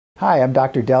Hi, I'm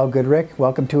Dr. Del Goodrick.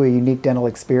 Welcome to a unique dental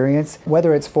experience.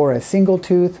 Whether it's for a single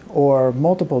tooth or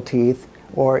multiple teeth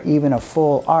or even a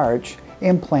full arch,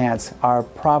 implants are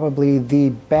probably the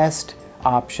best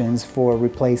options for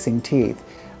replacing teeth.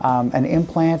 An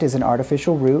implant is an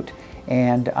artificial root,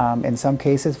 and in some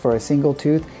cases for a single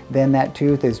tooth, then that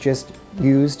tooth is just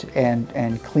used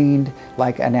and cleaned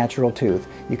like a natural tooth.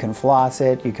 You can floss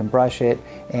it, you can brush it,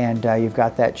 and you've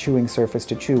got that chewing surface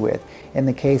to chew with. In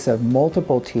the case of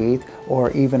multiple teeth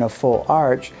or even a full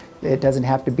arch, it doesn't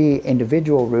have to be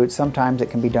individual roots. Sometimes it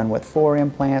can be done with 4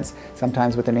 implants,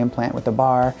 sometimes with an implant with a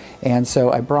bar. And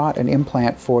so I brought an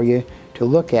implant for you to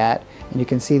look at, and you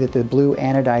can see that the blue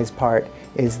anodized part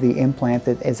is the implant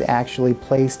that is actually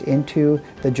placed into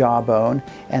the jawbone,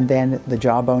 and then the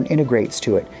jawbone integrates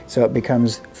to it, so it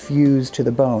becomes fused to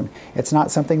the bone. It's not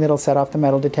something that'll set off the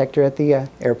metal detector at the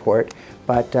airport,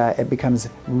 but it becomes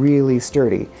really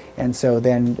sturdy. And so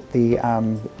then the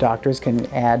doctors can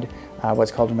add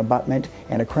what's called an abutment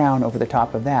and a crown over the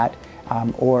top of that,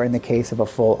 or in the case of a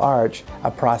full arch,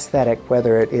 a prosthetic,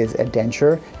 whether it is a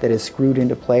denture that is screwed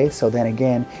into place, so then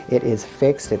again it is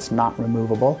fixed, it's not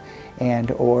removable,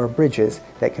 and or bridges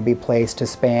that can be placed to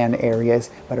span areas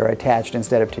but are attached,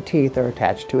 instead of to teeth, are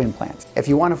attached to implants. If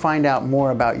you want to find out more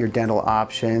about your dental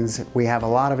options, we have a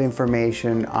lot of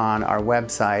information on our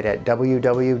website at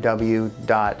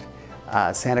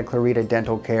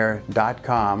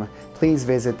www.santaclaritadentalcare.com. Please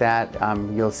visit that.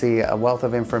 You'll see a wealth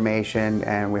of information,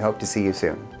 and we hope to see you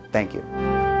soon. Thank you.